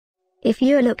If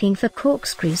you're looking for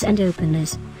corkscrews and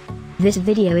openers, this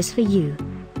video is for you.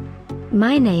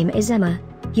 My name is Emma,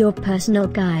 your personal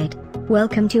guide.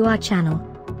 Welcome to our channel.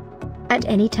 At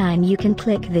any time you can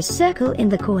click this circle in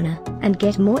the corner, and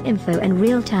get more info and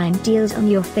real-time deals on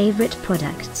your favorite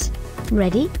products.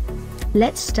 Ready?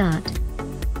 Let's start.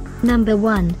 Number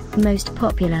 1, Most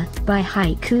Popular, by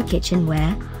HiCoup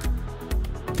Kitchenware.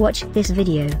 Watch this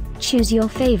video, choose your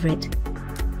favorite.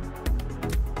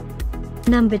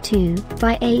 Number 2,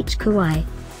 by HiCoup.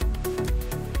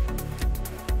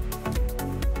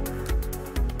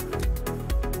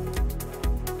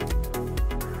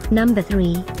 Number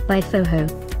 3, by Foho.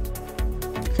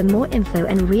 For more info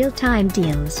and real-time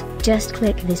deals, just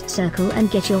click this circle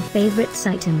and get your favorites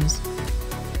items.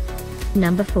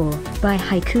 Number 4, by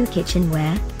HiCoup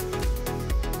Kitchenware.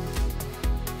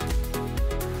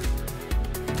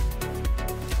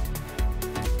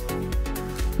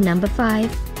 Number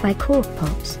 5, by Cork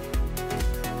Pops.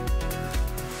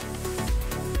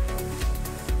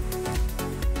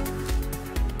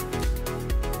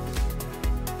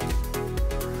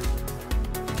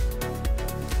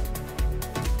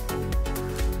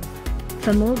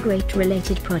 For more great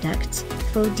related products,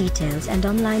 full details and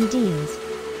online deals,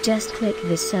 just click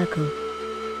this circle.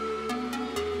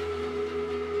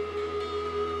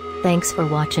 Thanks for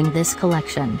watching this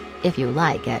collection. If you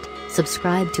like it,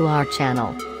 subscribe to our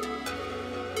channel.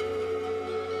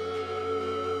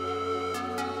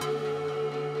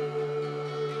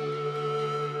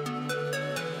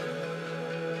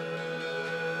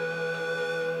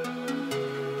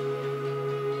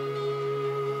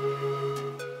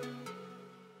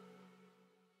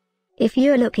 If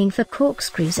you're looking for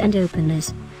corkscrews and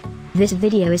openers, this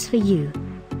video is for you.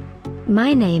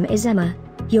 My name is Emma,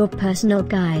 your personal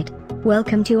guide.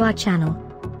 Welcome to our channel.